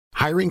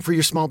Hiring for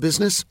your small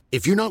business?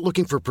 If you're not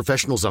looking for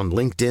professionals on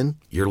LinkedIn,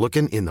 you're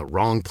looking in the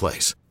wrong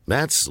place.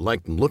 That's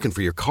like looking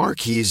for your car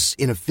keys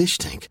in a fish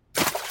tank.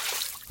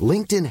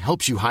 LinkedIn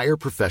helps you hire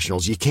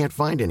professionals you can't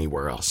find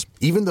anywhere else,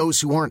 even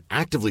those who aren't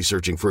actively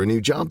searching for a new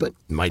job but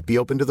might be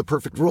open to the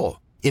perfect role.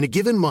 In a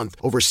given month,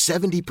 over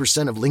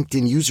 70% of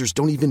LinkedIn users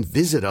don't even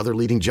visit other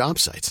leading job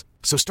sites.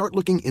 So start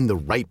looking in the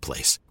right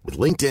place. With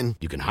LinkedIn,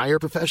 you can hire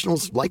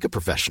professionals like a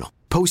professional.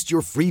 Post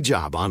your free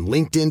job on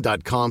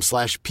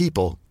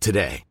linkedin.com/people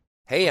today.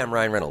 Hey, I'm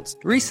Ryan Reynolds.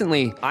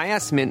 Recently, I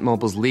asked Mint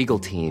Mobile's legal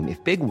team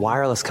if big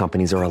wireless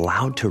companies are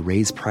allowed to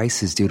raise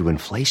prices due to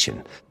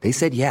inflation. They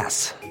said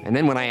yes. And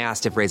then when I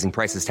asked if raising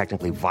prices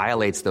technically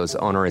violates those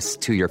onerous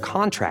two-year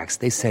contracts,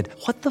 they said,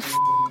 "What the f***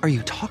 are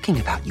you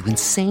talking about, you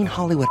insane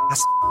Hollywood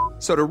ass?"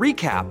 So to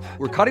recap,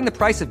 we're cutting the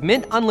price of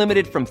Mint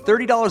Unlimited from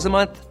 $30 a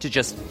month to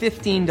just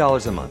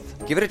 $15 a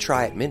month. Give it a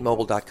try at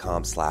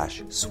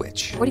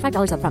mintmobile.com/switch.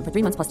 $45 up front for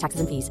 3 months plus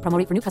taxes and fees. Promo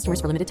rate for new customers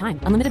for limited time.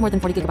 Unlimited more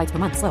than 40 gigabytes per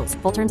month. Slows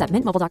full terms at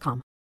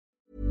mintmobile.com.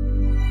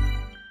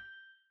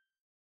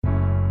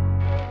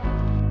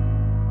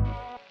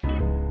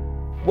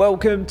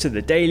 Welcome to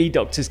the Daily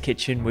Doctor's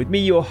Kitchen with me,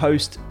 your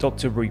host,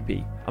 Dr.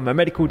 Rupy. I'm a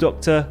medical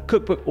doctor,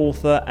 cookbook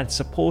author, and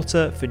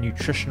supporter for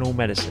nutritional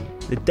medicine.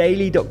 The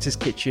Daily Doctor's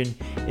Kitchen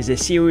is a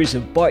series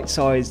of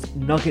bite-sized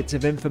nuggets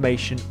of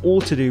information all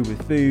to do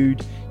with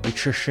food,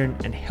 nutrition,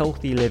 and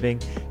healthy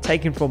living,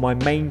 taken from my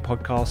main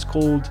podcast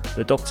called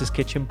the Doctor's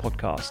Kitchen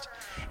Podcast.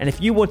 And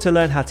if you want to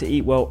learn how to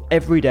eat well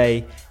every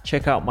day,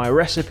 check out my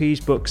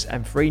recipes, books,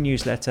 and free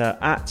newsletter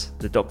at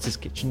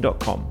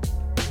thedoctorskitchen.com.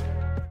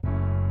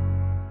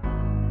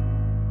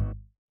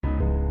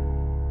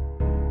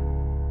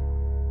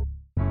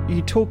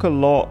 You talk a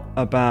lot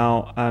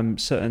about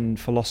certain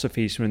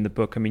philosophies from in the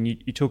book. I mean,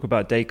 you talk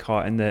about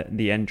Descartes in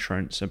the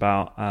entrance,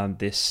 about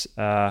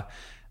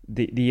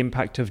the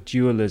impact of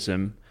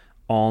dualism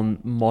on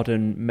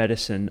modern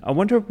medicine. I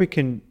wonder if we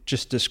can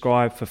just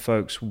describe for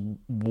folks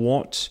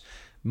what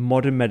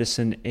modern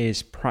medicine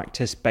is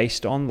practiced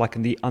based on, like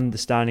in the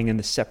understanding and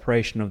the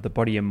separation of the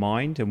body and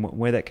mind, and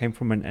where that came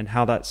from, and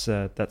how that's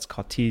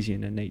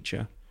Cartesian in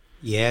nature.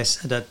 Yes,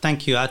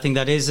 thank you. I think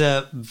that is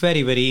a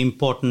very, very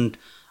important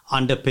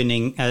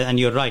underpinning, and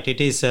you're right,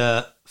 it is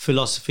a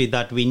philosophy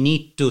that we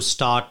need to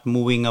start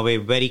moving away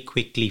very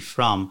quickly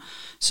from.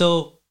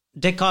 So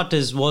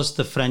Descartes was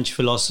the French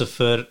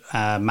philosopher,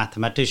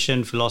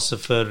 mathematician,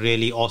 philosopher,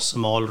 really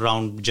awesome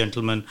all-round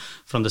gentleman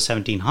from the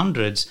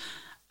 1700s.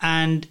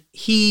 And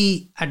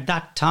he, at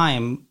that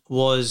time,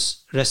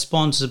 was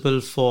responsible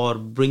for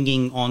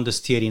bringing on this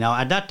theory. Now,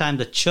 at that time,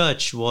 the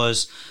church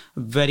was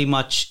very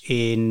much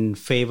in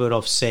favor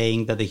of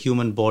saying that the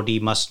human body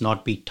must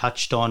not be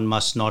touched on,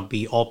 must not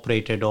be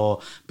operated,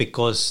 or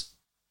because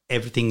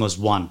everything was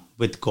one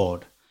with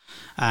God.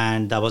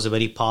 And that was a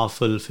very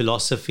powerful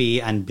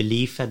philosophy and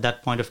belief at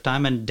that point of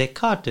time. And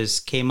Descartes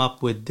came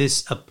up with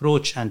this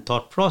approach and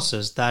thought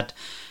process that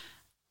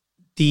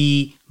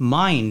the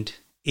mind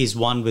is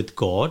one with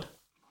God,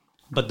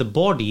 but the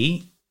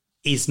body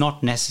is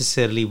not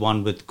necessarily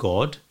one with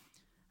God.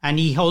 And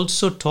he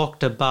also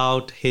talked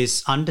about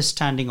his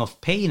understanding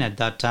of pain at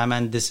that time.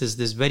 And this is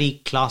this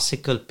very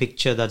classical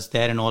picture that's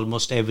there in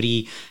almost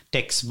every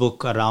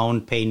textbook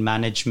around pain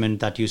management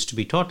that used to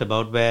be taught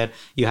about, where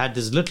you had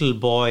this little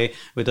boy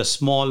with a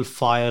small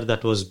fire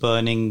that was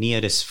burning near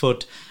his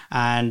foot.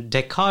 And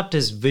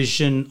Descartes'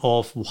 vision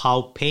of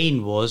how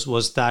pain was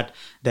that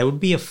there would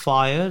be a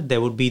fire,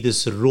 there would be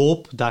this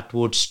rope that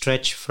would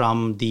stretch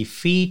from the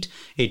feet,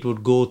 it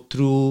would go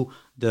through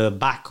the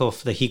back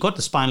of he got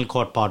the spinal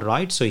cord part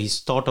right, so he's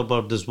thought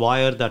about this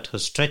wire that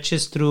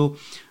stretches through,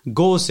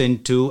 goes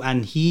into,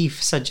 and he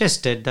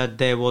suggested that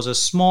there was a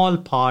small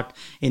part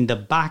in the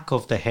back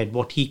of the head,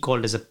 what he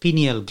called as a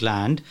pineal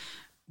gland,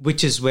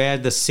 which is where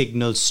the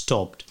signal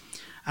stopped.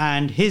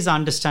 And his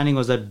understanding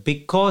was that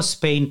because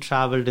pain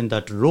traveled in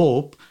that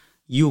rope,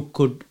 you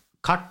could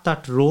cut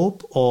that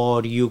rope,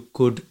 or you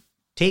could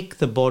take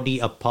the body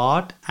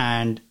apart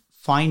and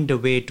find a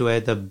way to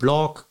either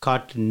block,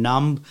 cut,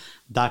 numb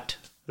that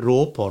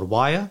rope or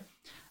wire,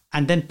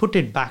 and then put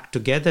it back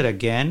together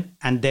again,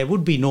 and there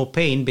would be no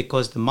pain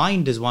because the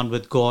mind is one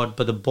with God,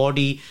 but the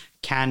body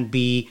can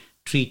be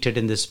treated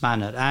in this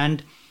manner.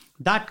 And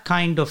that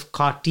kind of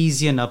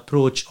Cartesian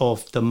approach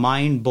of the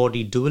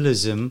mind-body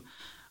dualism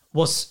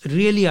was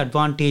really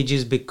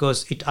advantageous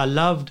because it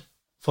allowed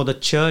for the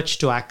church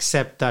to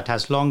accept that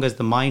as long as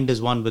the mind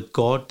is one with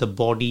God, the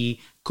body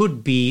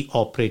could be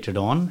operated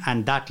on,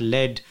 and that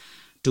led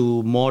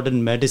to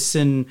modern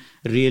medicine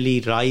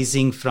really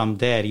rising from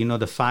there. You know,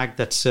 the fact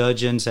that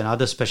surgeons and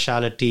other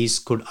specialties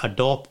could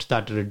adopt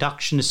that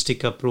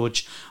reductionistic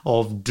approach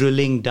of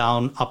drilling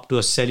down up to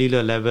a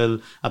cellular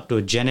level, up to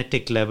a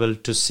genetic level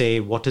to say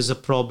what is a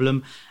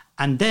problem.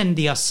 And then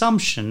the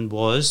assumption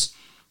was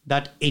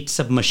that it's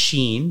a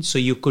machine, so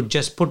you could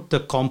just put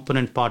the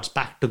component parts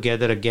back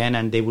together again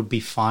and they would be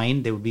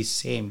fine, they would be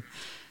same.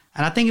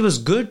 And I think it was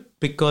good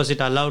because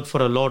it allowed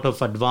for a lot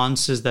of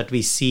advances that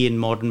we see in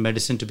modern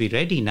medicine to be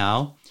ready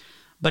now.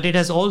 But it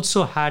has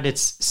also had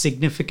its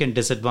significant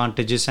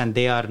disadvantages, and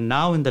they are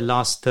now in the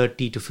last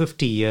 30 to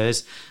 50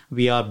 years,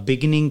 we are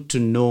beginning to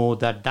know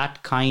that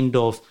that kind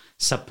of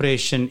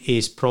suppression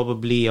is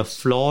probably a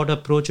flawed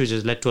approach, which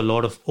has led to a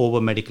lot of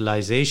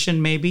over-medicalization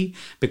maybe,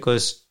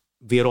 because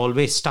we are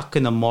always stuck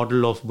in the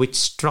model of which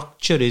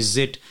structure is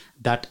it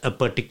that a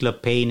particular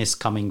pain is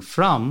coming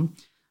from,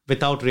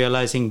 without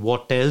realizing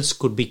what else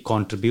could be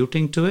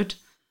contributing to it.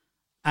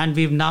 And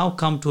we've now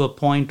come to a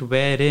point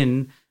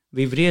wherein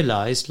we've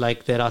realized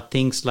like there are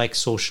things like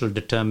social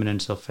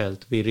determinants of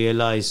health. We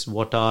realize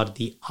what are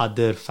the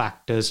other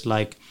factors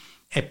like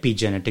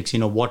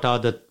epigenetics, what are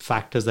the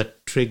factors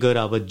that trigger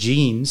our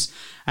genes,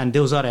 and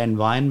those are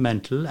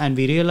environmental. And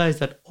we realize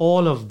that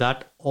all of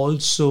that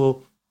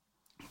also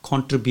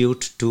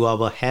contribute to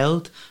our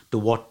health, to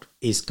what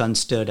is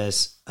considered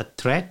as a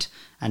threat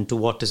and to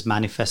what is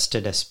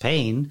manifested as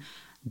pain.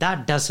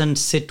 That doesn't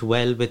sit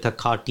well with a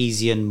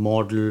Cartesian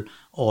model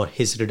or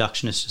his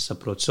reductionist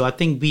approach. So I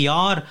think we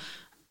are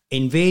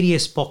in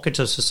various pockets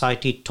of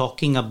society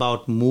talking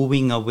about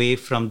moving away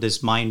from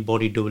this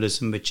mind-body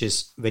dualism, which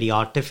is very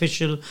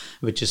artificial,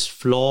 which is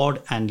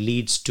flawed and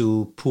leads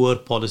to poor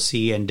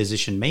policy and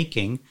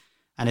decision-making.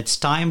 And it's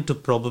time to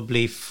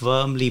probably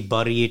firmly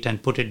bury it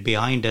and put it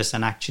behind us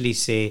and actually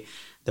say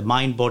the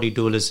mind-body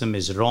dualism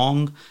is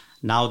wrong.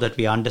 Now that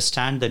we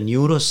understand the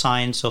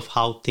neuroscience of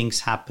how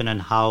things happen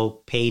and how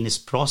pain is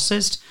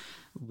processed,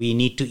 we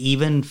need to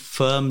even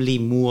firmly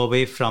move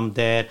away from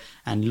there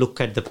and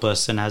look at the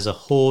person as a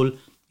whole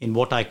in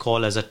what I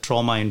call as a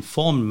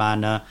trauma-informed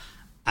manner.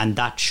 And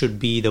that should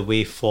be the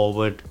way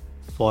forward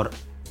for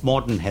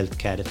modern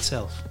healthcare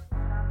itself.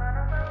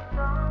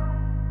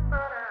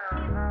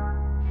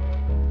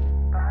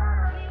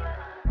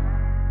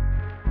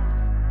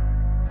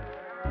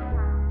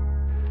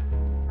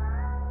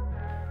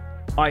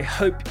 I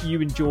hope you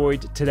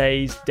enjoyed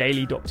today's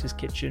Daily Doctor's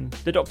Kitchen.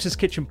 The Doctor's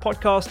Kitchen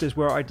podcast is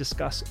where I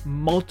discuss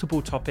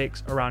multiple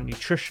topics around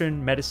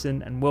nutrition,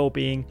 medicine, and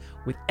well-being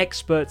with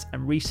experts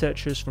and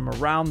researchers from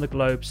around the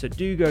globe, so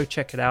do go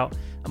check it out.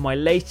 And my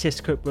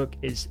latest cookbook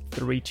is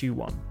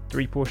 321.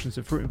 3 portions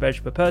of fruit and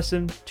veg per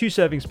person, 2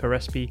 servings per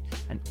recipe,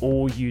 and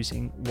all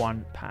using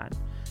 1 pan.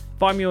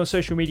 Find me on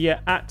social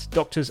media at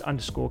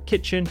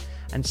doctors_kitchen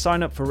and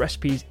sign up for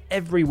recipes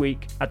every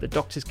week at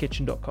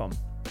thedoctorskitchen.com.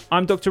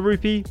 I'm Dr.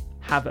 Rupy.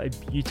 Have a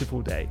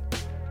beautiful day.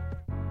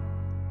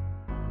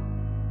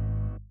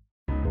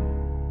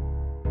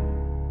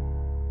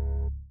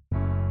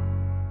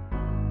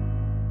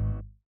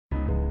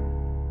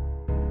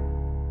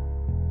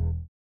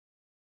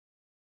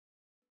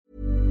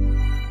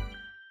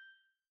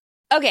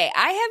 Okay,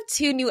 I have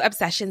 2 new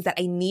obsessions that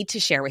I need to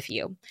share with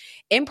you.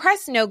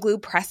 Impress No Glue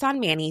Press-On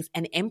Manis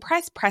and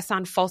Impress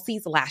Press-On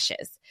Falsies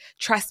Lashes.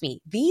 Trust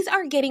me, these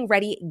are getting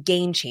ready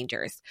game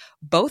changers.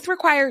 Both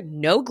require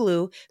no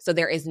glue, so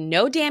there is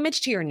no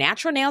damage to your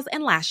natural nails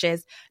and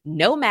lashes,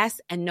 no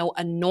mess, and no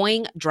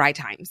annoying dry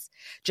times.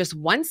 Just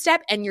 1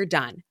 step and you're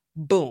done.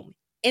 Boom.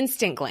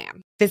 Instant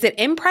glam. Visit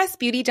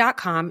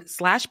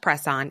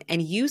impressbeauty.com/presson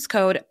and use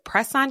code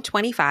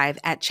PRESSON25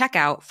 at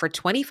checkout for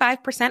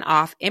 25%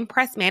 off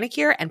Impress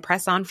Manicure and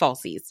Press-On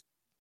Falsies.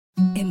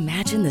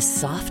 Imagine the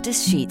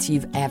softest sheets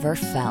you've ever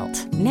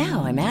felt.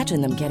 Now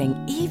imagine them getting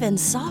even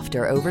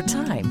softer over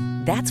time.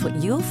 That's what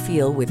you'll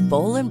feel with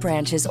Boll &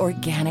 Branch's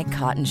organic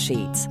cotton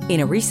sheets. In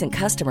a recent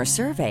customer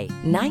survey,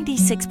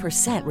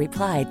 96%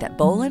 replied that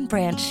Boll &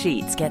 Branch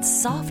sheets get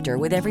softer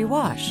with every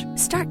wash.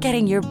 Start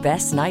getting your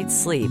best night's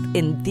sleep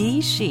in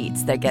these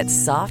sheets that get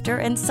softer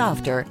and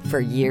softer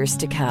for years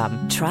to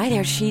come. Try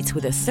their sheets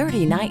with a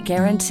 30-night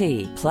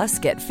guarantee. Plus,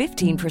 get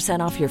 15%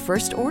 off your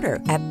first order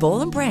at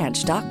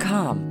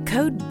bollandbranch.com.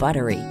 Code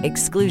BUTTERY.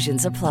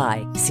 Exclusions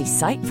apply. See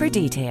site for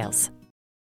details.